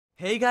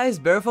Hey guys,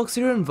 BareFox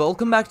here and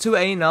welcome back to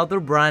another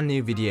brand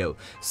new video.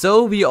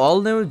 So we all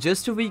know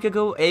just a week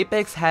ago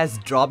Apex has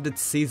dropped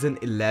its season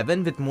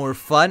 11 with more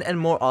fun and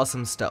more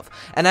awesome stuff,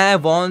 and I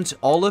want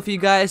all of you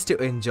guys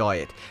to enjoy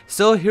it.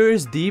 So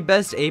here's the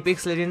best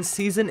Apex Legends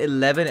season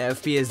 11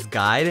 FPS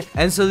guide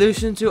and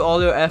solution to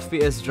all your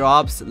FPS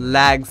drops,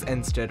 lags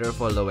and stutter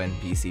for low-end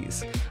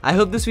PCs. I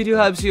hope this video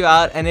helps you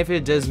out, and if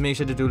it does, make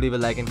sure to leave a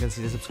like and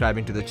consider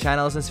subscribing to the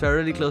channel since we're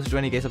really close to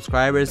 20k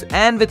subscribers.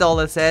 And with all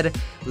that said,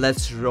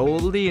 let's roll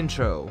the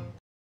intro.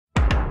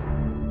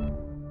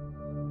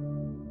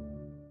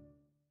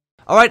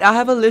 Alright, I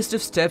have a list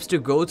of steps to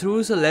go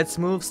through, so let's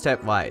move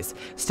stepwise.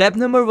 Step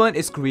number 1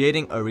 is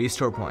creating a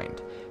restore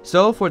point.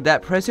 So for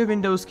that, press your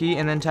Windows key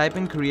and then type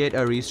in create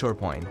a restore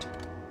point.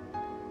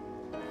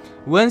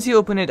 Once you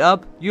open it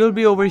up, you'll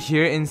be over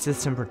here in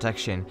system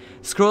protection.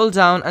 Scroll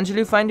down until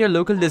you find your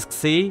local disk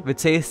C which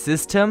says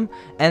system,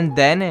 and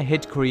then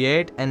hit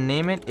create and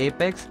name it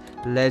Apex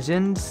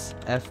Legends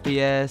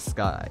FPS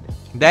guide.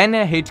 Then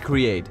hit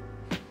create.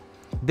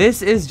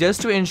 This is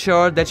just to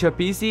ensure that your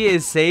PC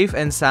is safe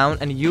and sound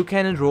and you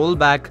can roll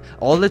back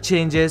all the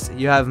changes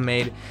you have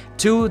made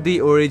to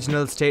the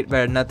original state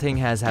where nothing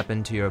has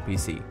happened to your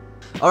PC.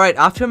 Alright,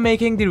 after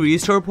making the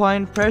restore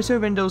point, press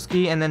your Windows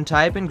key and then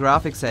type in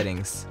graphics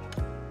settings.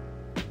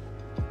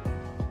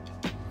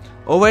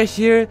 Over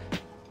here,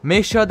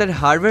 make sure that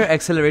hardware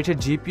accelerated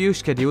GPU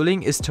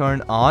scheduling is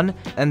turned on,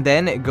 and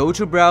then go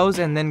to browse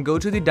and then go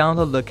to the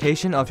download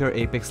location of your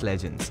Apex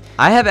Legends.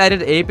 I have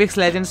added Apex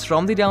Legends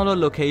from the download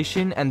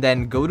location, and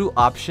then go to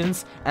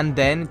options and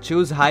then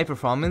choose high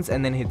performance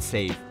and then hit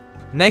save.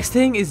 Next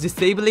thing is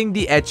disabling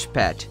the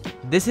HPET.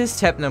 This is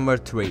step number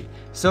 3.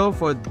 So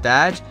for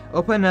that,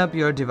 open up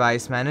your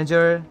device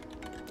manager.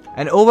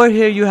 And over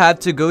here you have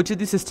to go to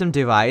the system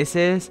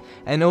devices,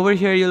 and over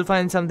here you'll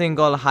find something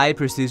called high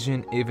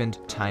precision event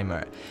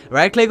timer.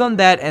 Right click on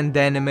that and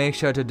then make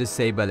sure to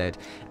disable it,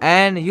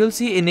 and you'll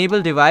see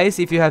enable device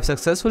if you have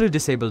successfully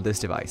disabled this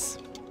device.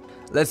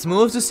 Let's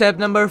move to step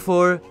number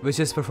 4, which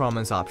is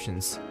performance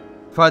options.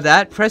 For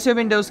that, press your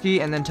Windows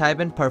key and then type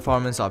in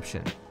performance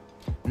option.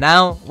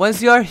 Now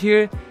once you are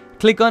here,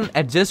 click on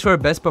adjust for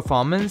best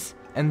performance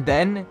and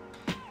then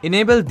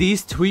enable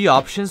these 3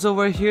 options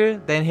over here,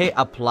 then hit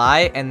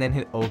apply and then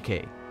hit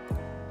OK.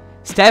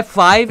 Step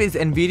 5 is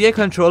Nvidia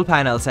control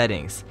panel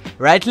settings.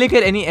 Right click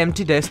at any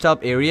empty desktop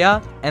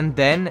area and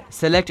then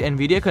select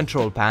Nvidia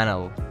control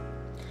panel.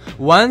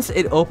 Once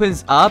it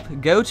opens up,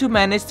 go to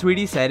manage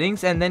 3D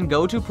settings and then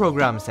go to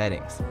program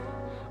settings.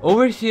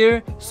 Over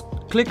here,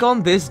 click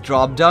on this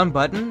drop down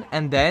button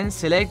and then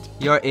select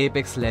your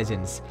Apex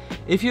Legends.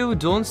 If you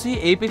don't see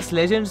Apex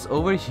Legends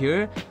over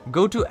here,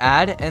 go to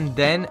add and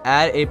then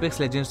add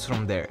Apex Legends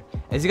from there.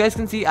 As you guys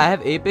can see, I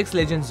have Apex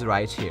Legends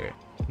right here.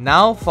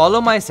 Now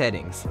follow my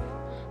settings.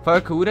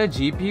 For CUDA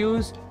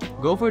GPUs,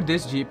 go for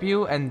this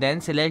GPU and then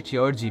select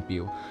your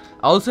GPU.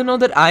 Also know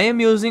that I am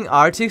using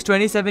RTX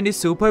 2070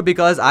 Super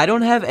because I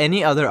don't have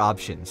any other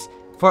options.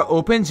 For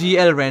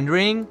OpenGL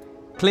rendering,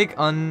 click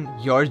on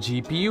your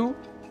GPU.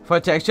 For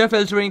texture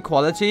filtering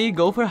quality,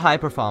 go for high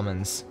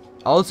performance.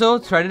 Also,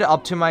 threaded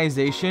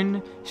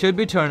optimization should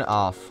be turned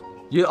off.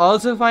 You'll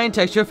also find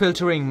texture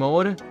filtering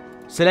mode,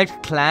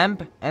 select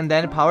clamp, and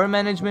then power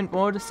management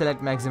mode,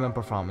 select maximum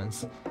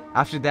performance.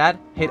 After that,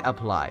 hit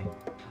apply.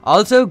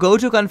 Also, go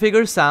to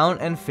configure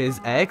sound and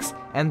PhysX,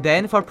 and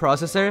then for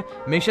processor,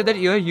 make sure that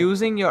you're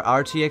using your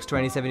RTX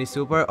 2070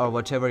 Super or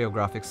whatever your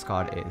graphics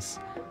card is.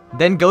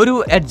 Then go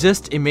to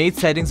adjust image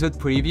settings with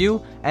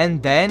preview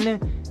and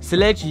then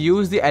select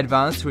use the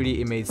advanced 3D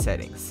image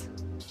settings.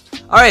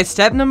 Alright,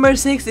 step number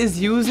 6 is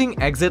using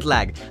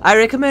ExitLag. I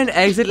recommend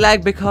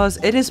ExitLag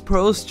because it is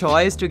pro's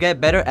choice to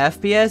get better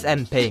FPS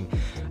and ping.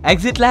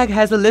 ExitLag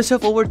has a list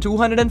of over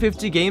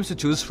 250 games to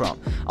choose from.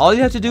 All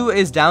you have to do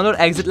is download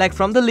ExitLag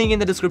from the link in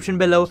the description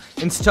below,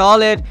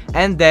 install it,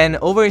 and then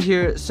over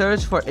here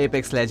search for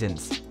Apex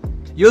Legends.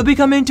 You'll be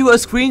coming to a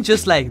screen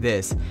just like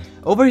this.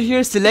 Over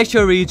here select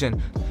your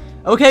region.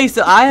 Okay,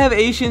 so I have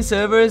Asian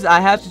servers. I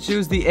have to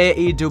choose the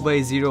AE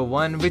Dubai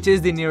 01, which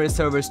is the nearest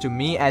servers to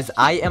me as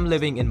I am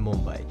living in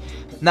Mumbai.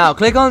 Now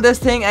click on this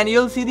thing and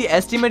you'll see the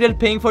estimated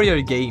ping for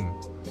your game.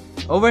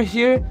 Over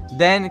here,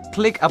 then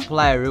click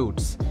apply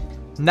routes.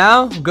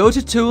 Now go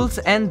to tools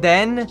and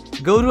then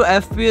go to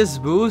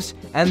FPS boost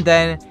and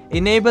then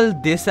enable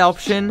this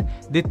option,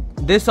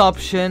 this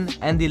option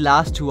and the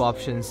last 2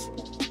 options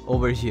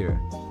over here.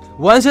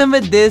 Once done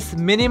with this,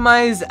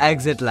 minimize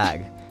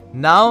ExitLag.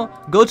 Now,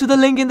 go to the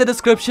link in the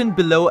description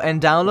below and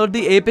download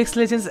the Apex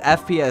Legends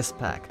FPS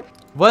pack.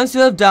 Once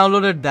you have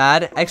downloaded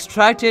that,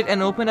 extract it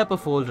and open up a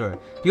folder.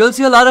 You'll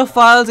see a lot of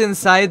files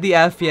inside the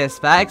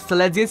FPS pack, so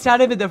let's get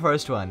started with the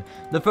first one.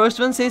 The first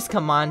one says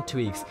command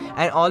tweaks,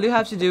 and all you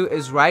have to do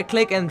is right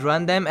click and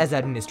run them as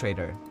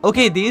administrator.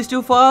 Okay, these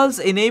 2 files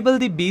enable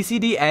the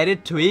BCD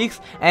edit tweaks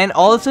and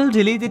also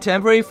delete the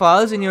temporary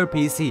files in your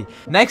PC.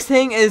 Next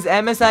thing is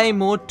MSI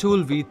mode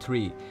tool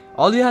v3.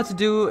 All you have to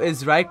do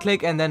is right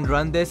click and then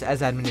run this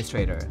as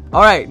administrator.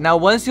 Alright, now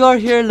once you are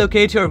here,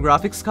 locate your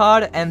graphics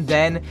card and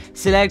then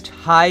select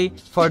high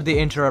for the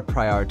interrupt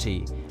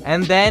priority.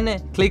 and then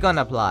click on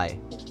apply.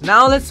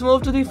 Now let's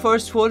move to the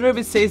first folder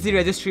which says the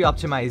registry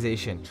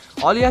optimization.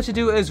 All you have to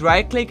do is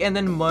right click and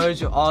then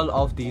merge all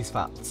of these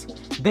files.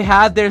 They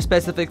have their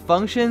specific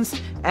functions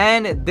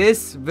and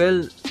this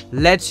will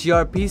let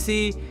your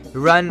PC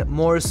run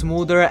more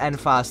smoother and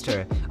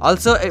faster.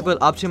 Also, it will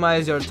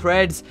optimize your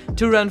threads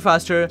to run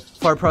faster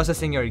for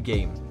processing your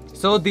game.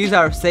 So these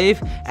are safe,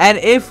 and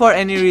if for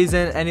any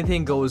reason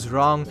anything goes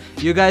wrong,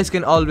 you guys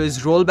can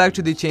always roll back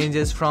to the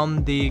changes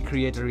from the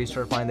creator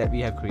restore point that we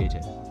have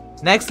created.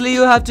 Nextly,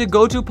 you have to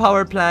go to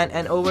power plan,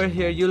 and over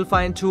here you'll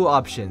find two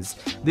options.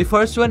 The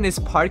first one is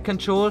part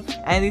control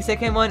and the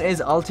second one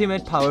is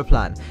ultimate power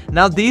plan.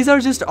 Now these are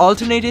just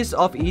alternatives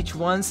of each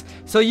ones,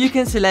 so you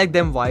can select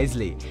them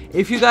wisely.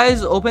 If you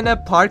guys open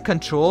up part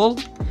control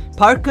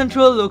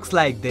looks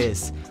like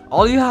this.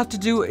 All you have to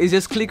do is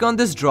just click on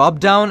this drop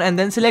down and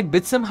then select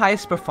Bitsum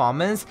highest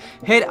performance,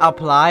 hit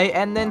apply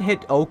and then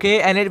hit OK,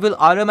 and it will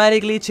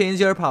automatically change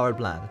your power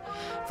plan.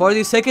 For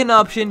the second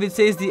option, which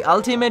says the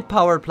ultimate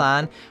power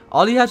plan,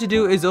 all you have to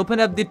do is open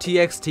up the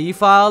txt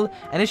file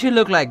and it should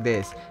look like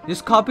this.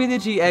 Just copy the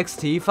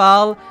txt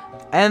file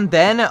and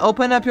then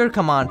open up your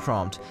command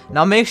prompt.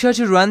 Now make sure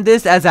to run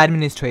this as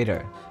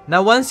administrator.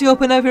 Now once you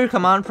open up your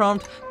command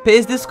prompt,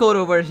 paste this code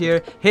over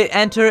here, hit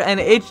enter, and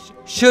it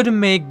should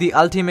make the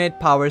ultimate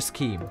power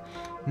scheme.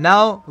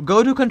 Now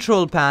go to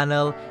control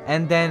panel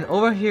and then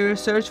over here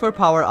search for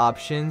power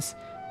options,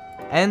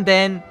 and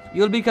then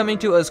you'll be coming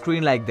to a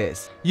screen like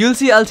this. You'll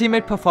see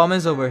ultimate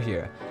performance over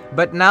here,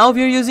 but now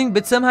we're using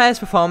Bitsum highest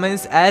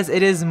performance as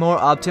it is more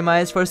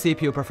optimized for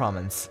CPU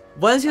performance.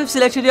 Once you have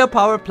selected your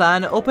power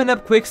plan, open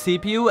up quick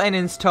CPU and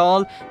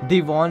install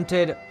the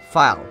wanted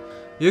file.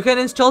 You can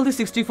install the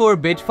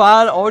 64-bit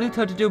file or the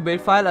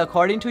 32-bit file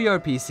according to your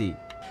PC.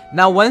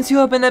 Now once you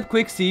open up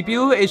quick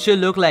CPU, it should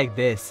look like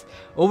this.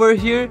 Over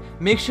here,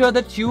 make sure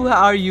that you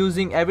are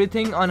using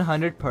everything on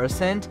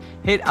 100%,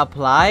 hit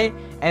apply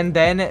and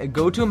then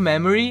go to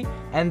memory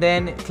and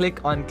then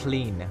click on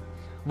clean.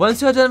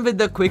 Once you're done with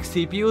the quick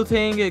CPU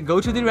thing, go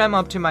to the RAM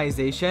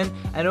optimization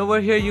and over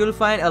here you'll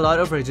find a lot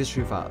of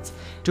registry files.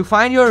 To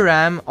find your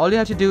RAM, all you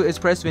have to do is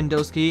press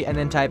Windows key and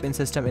then type in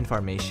system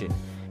information.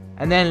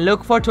 And then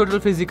look for total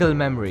physical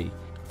memory.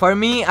 For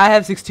me, I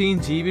have 16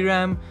 GB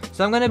RAM,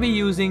 so I'm gonna be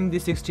using the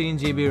 16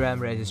 GB RAM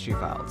registry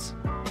files.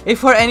 If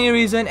for any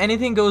reason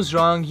anything goes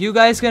wrong, you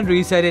guys can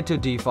reset it to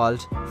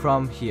default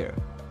from here.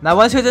 Now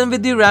once you're done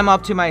with the RAM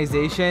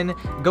optimization,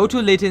 go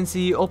to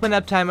latency, open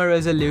up timer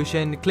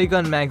resolution, click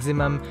on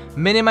maximum,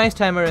 minimize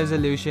timer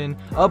resolution,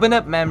 open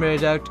up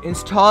MemReduct,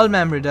 install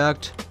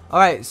MemReduct.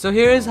 Alright, so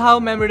here is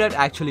how MemReduct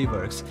actually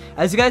works.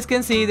 As you guys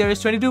can see, there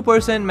is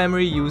 22%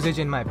 memory usage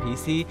in my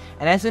PC,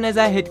 and as soon as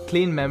I hit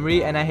clean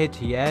memory and I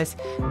hit yes,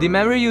 the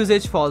memory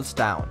usage falls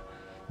down.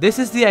 This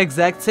is the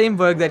exact same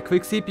work that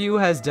quick CPU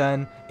has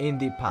done in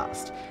the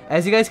past.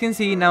 As you guys can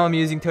see, now I'm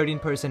using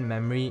 13%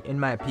 memory in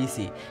my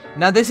PC.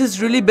 Now this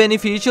is really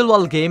beneficial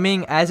while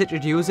gaming as it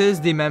reduces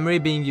the memory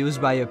being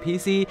used by your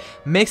PC,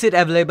 makes it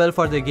available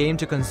for the game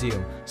to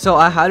consume. So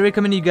I highly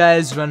recommend you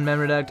guys run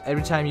MemReduct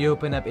every time you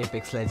open up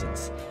Apex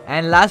Legends.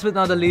 And last but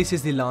not the least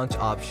is the launch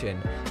option.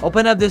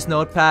 Open up this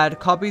notepad,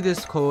 copy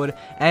this code,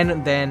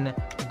 and then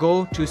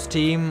go to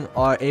Steam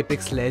or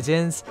Apex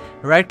Legends,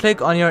 right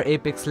click on your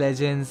Apex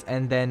Legends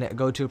and then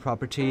go to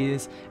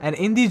properties, and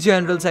in the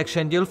general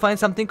section you'll find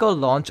something called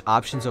launch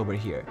options over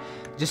here.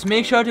 Just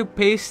make sure to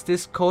paste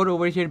this code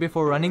over here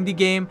before running the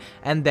game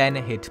and then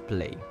hit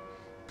play.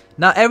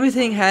 Now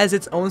everything has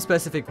its own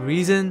specific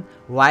reason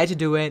why to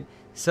do it,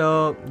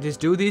 so just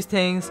do these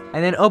things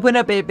and then open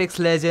up Apex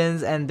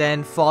Legends and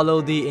then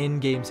follow the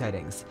in-game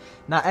settings.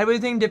 Now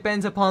everything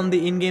depends upon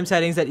the in-game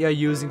settings that you're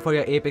using for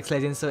your Apex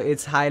Legends, so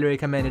it's highly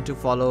recommended to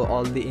follow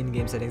all the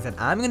in-game settings that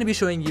I'm going to be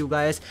showing you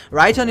guys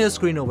right on your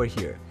screen over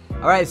here.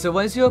 Alright, so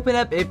once you open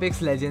up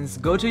Apex Legends,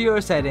 go to your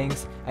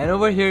settings and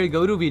over here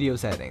go to video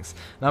settings.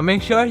 Now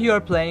make sure you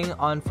are playing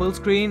on full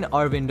screen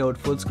or windowed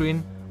full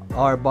screen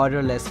or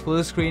borderless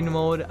full screen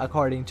mode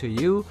according to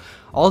you.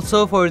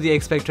 Also for the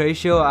aspect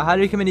ratio, I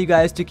highly recommend you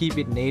guys to keep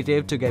it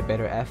native to get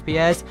better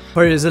FPS.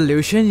 For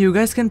resolution, you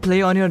guys can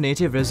play on your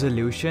native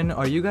resolution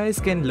or you guys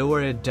can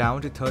lower it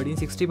down to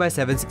 1360 by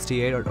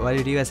 768 or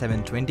 1080 by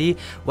 720,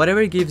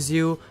 whatever gives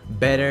you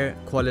better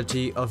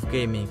quality of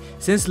gaming,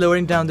 since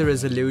lowering down the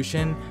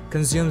resolution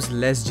consumes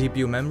less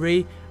GPU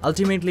memory,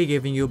 ultimately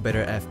giving you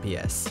better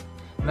FPS.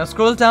 Now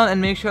scroll down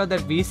and make sure that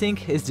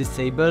VSync is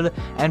disabled,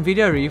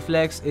 Nvidia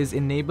Reflex is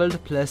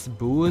enabled plus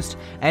boost,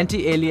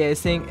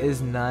 anti-aliasing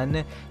is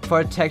none.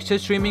 For texture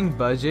streaming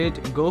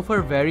budget, go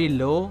for very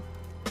low,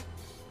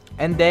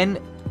 and then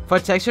for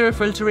texture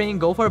filtering,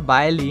 go for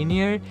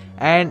bilinear,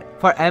 and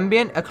for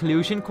ambient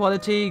occlusion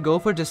quality, go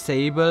for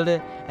disabled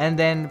and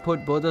then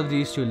put both of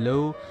these to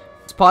low.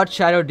 Spot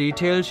shadow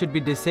detail should be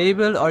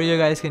disabled or you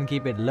guys can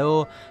keep it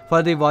low.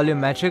 For the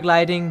volumetric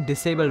lighting,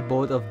 disable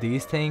both of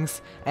these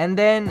things, and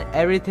then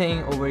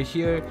everything over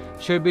here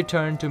should be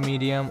turned to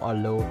medium or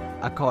low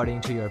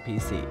according to your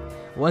PC.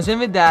 Once done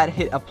with that,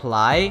 hit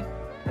apply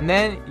and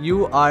then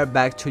you are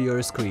back to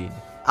your screen.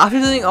 After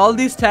doing all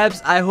these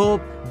steps, I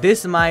hope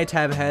this might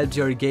have helped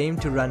your game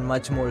to run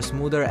much more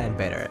smoother and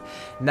better.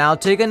 Now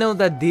take a note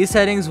that these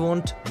settings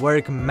won't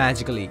work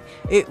magically.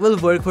 It will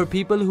work for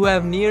people who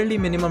have nearly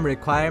minimum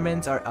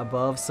requirements or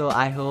above, so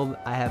I hope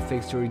I have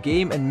fixed your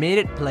game and made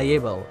it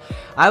playable.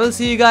 I will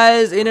see you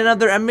guys in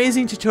another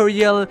amazing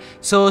tutorial,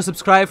 so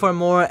subscribe for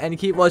more and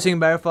keep watching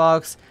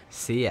BareFox.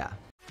 See ya.